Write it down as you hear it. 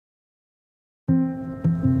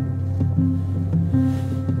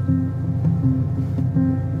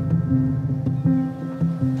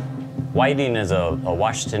Whiting is a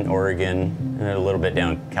Washington, Oregon, and a little bit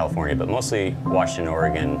down California, but mostly Washington,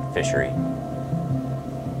 Oregon fishery.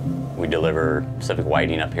 We deliver Pacific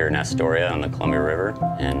whiting up here in Astoria on the Columbia River,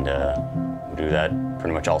 and we do that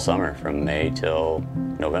pretty much all summer, from May till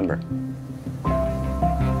November.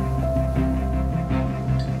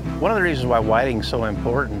 One of the reasons why whiting is so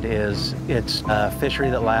important is it's a fishery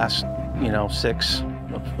that lasts, 6,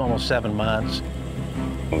 almost 7 months.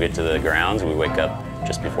 When we get to the grounds, we wake up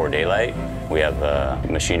just before daylight. We have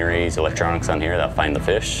machineries, electronics on here that find the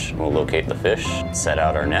fish. We'll locate the fish, set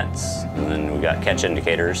out our nets, and then we got catch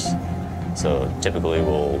indicators. So typically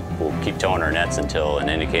we'll keep towing our nets until an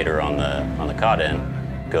indicator on the caught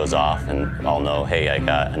end goes off, and I'll know, hey, I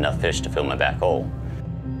got enough fish to fill my back hole.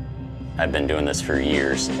 I've been doing this for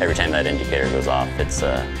years. Every time that indicator goes off, it's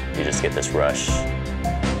you just get this rush.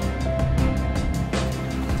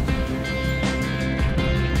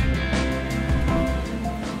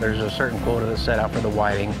 There's a certain quota that's set out for the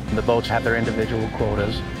whiting. The boats have their individual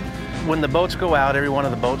quotas. When the boats go out, every one of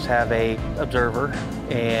the boats have a observer,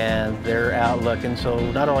 and they're out looking. So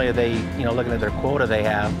not only are they, looking at their quota they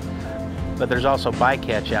have, but there's also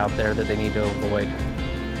bycatch out there that they need to avoid.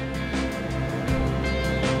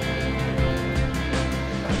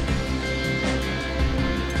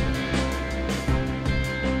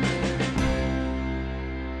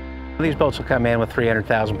 These boats will come in with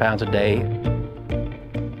 300,000 pounds a day.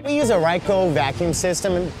 We use a Ryco vacuum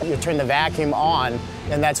system. You turn the vacuum on,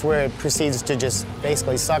 and that's where it proceeds to just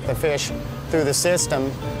basically suck the fish through the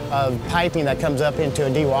system of piping that comes up into a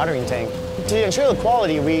dewatering tank. To ensure the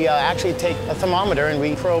quality, we actually take a thermometer and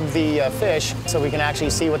we probe the fish so we can actually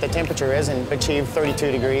see what the temperature is and achieve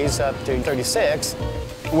 32 degrees up to 36.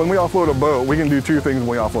 When we offload a boat, we can do two things when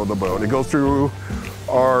we offload the boat. It goes through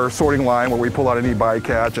our sorting line where we pull out any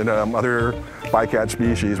bycatch and other bycatch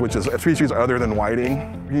species, which is a species other than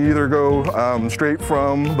whiting. You either go straight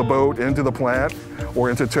from the boat into the plant or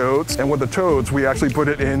into totes. And with the totes, we actually put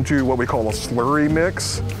it into what we call a slurry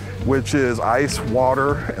mix, which is ice,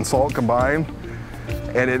 water, and salt combined.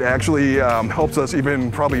 And it actually helps us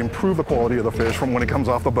even probably improve the quality of the fish from when it comes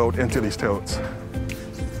off the boat into these totes.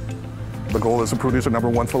 The goal is to produce a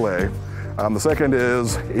 #1 fillet. The second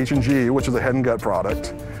is H&G, which is a head and gut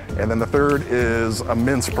product. And then the third is a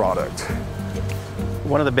mince product.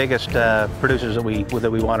 One of the biggest producers that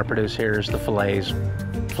we want to produce here is the fillets.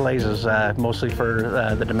 Fillets is mostly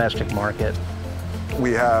for the domestic market.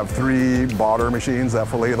 We have 3 botter machines that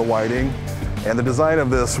fillet the whiting. And the design of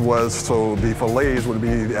this was so the fillets would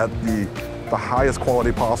be at the highest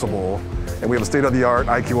quality possible. And we have a state-of-the-art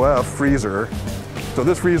IQF freezer. So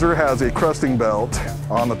this freezer has a crusting belt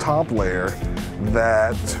on the top layer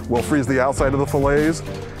that will freeze the outside of the fillets.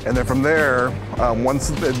 And then from there, once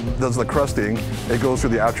it does the crusting, it goes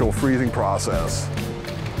through the actual freezing process.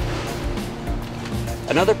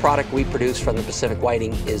 Another product we produce from the Pacific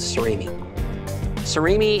whiting is surimi.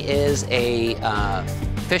 Surimi is a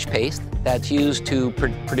fish paste that's used to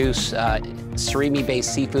produce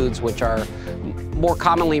surimi-based seafoods, which are more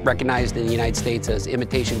commonly recognized in the United States as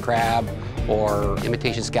imitation crab or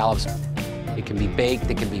imitation scallops. It can be baked,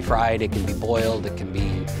 it can be fried, it can be boiled, it can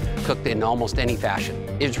be cooked in almost any fashion.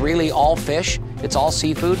 It's really all fish, it's all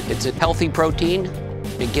seafood, it's a healthy protein.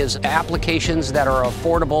 It gives applications that are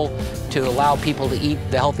affordable to allow people to eat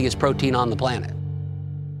the healthiest protein on the planet.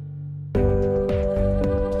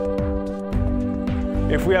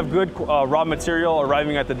 If we have good raw material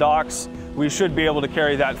arriving at the docks, we should be able to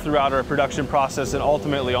carry that throughout our production process and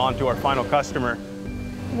ultimately on to our final customer.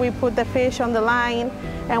 We put the fish on the line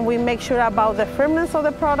and we make sure about the firmness of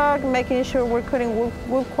the product, making sure we're cutting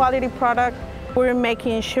good quality product. We're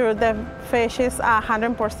making sure the fish is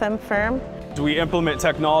 100% firm. We implement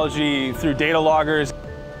technology through data loggers.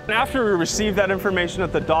 And after we receive that information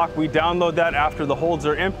at the dock, we download that after the holds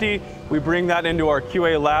are empty. We bring that into our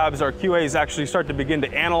QA labs. Our QAs actually start to begin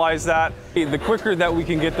to analyze that. The quicker that we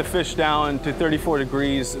can get the fish down to 34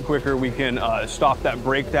 degrees, the quicker we can stop that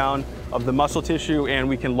breakdown of the muscle tissue, and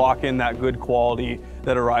we can lock in that good quality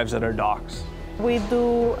that arrives at our docks. We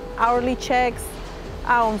do hourly checks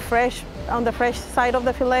on the fresh side of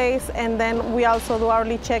the fillets, and then we also do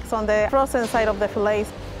hourly checks on the frozen side of the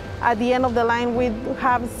fillets. At the end of the line, we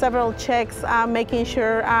have several checks, making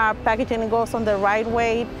sure packaging goes on the right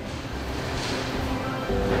weight.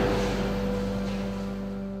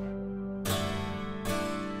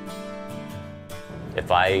 If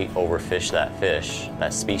I overfish that fish,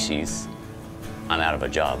 that species, I'm out of a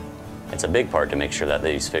job. It's a big part to make sure that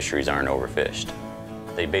these fisheries aren't overfished.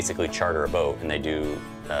 They basically charter a boat and they do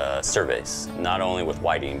surveys, not only with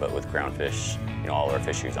whiting, but with groundfish, all our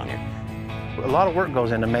fisheries on here. A lot of work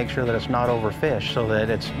goes in to make sure that it's not overfished, so that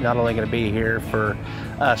it's not only going to be here for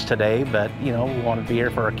us today, but we want it to be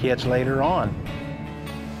here for our kids later on.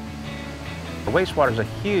 Wastewater is a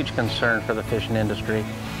huge concern for the fishing industry,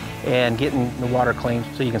 and getting the water clean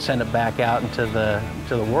so you can send it back out into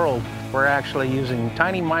the world. We're actually using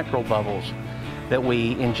tiny micro bubbles that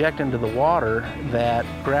we inject into the water that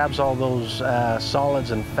grabs all those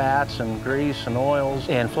solids and fats and grease and oils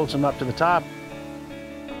and floats them up to the top.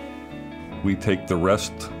 We take the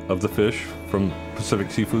rest of the fish from Pacific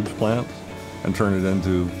Seafoods plants and turn it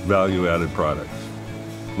into value-added products.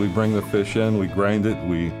 We bring the fish in, we grind it,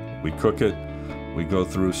 we cook it, we go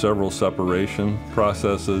through several separation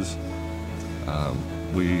processes.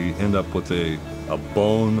 We end up with a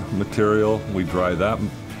bone material. We dry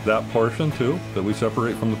that portion too, that we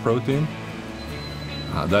separate from the protein.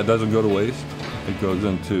 That doesn't go to waste. It goes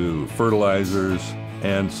into fertilizers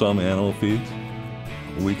and some animal feeds.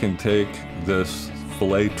 We can take this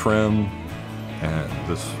fillet trim and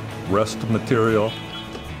this rest material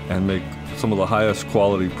and make some of the highest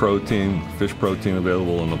quality protein, fish protein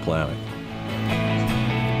available on the planet.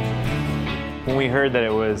 When we heard that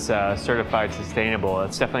it was certified sustainable,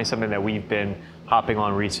 it's definitely something that we've been hopping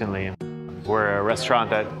on recently. We're a restaurant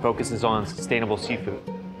that focuses on sustainable seafood.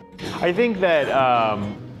 I think that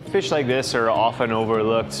fish like this are often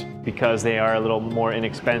overlooked because they are a little more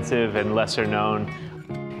inexpensive and lesser known.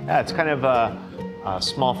 Yeah, it's kind of a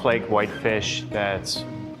small flake white fish that's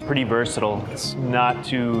pretty versatile. It's not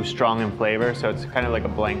too strong in flavor, so it's kind of like a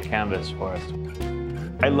blank canvas for us.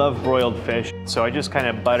 I love broiled fish, so I just kind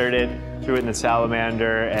of buttered it, threw it in the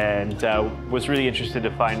salamander, and was really interested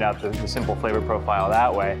to find out the simple flavor profile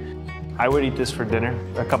that way. I would eat this for dinner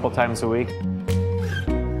a couple times a week.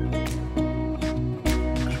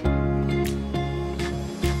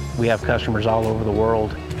 We have customers all over the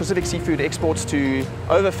world. Pacific Seafood exports to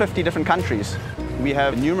over 50 different countries. We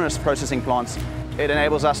have numerous processing plants. It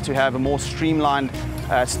enables us to have a more streamlined,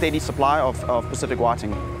 steady supply of Pacific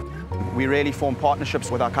whiting. We really form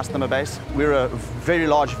partnerships with our customer base. We're a very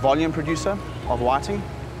large volume producer of whiting,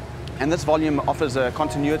 and this volume offers a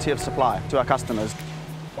continuity of supply to our customers.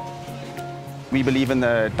 We believe in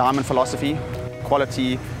the diamond philosophy: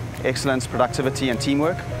 quality, excellence, productivity, and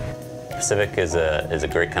teamwork. Pacific is a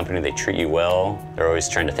great company. They treat you well. They're always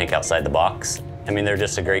trying to think outside the box. I mean, they're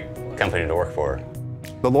just a great company to work for.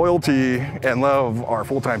 The loyalty and love our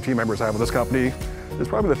full-time team members have with this company is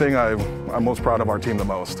probably the thing I'm most proud of our team the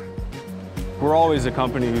most. We're always a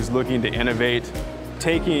company who's looking to innovate,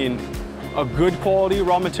 taking a good quality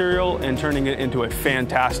raw material and turning it into a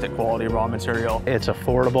fantastic quality raw material. It's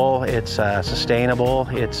affordable, it's sustainable,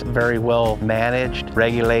 it's very well managed,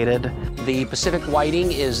 regulated. The Pacific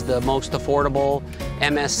whiting is the most affordable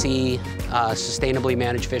MSC sustainably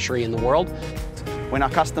managed fishery in the world. When our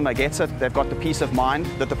customer gets it, they've got the peace of mind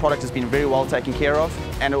that the product has been very well taken care of,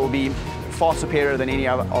 and it will be far superior than any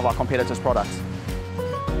of our competitors' products.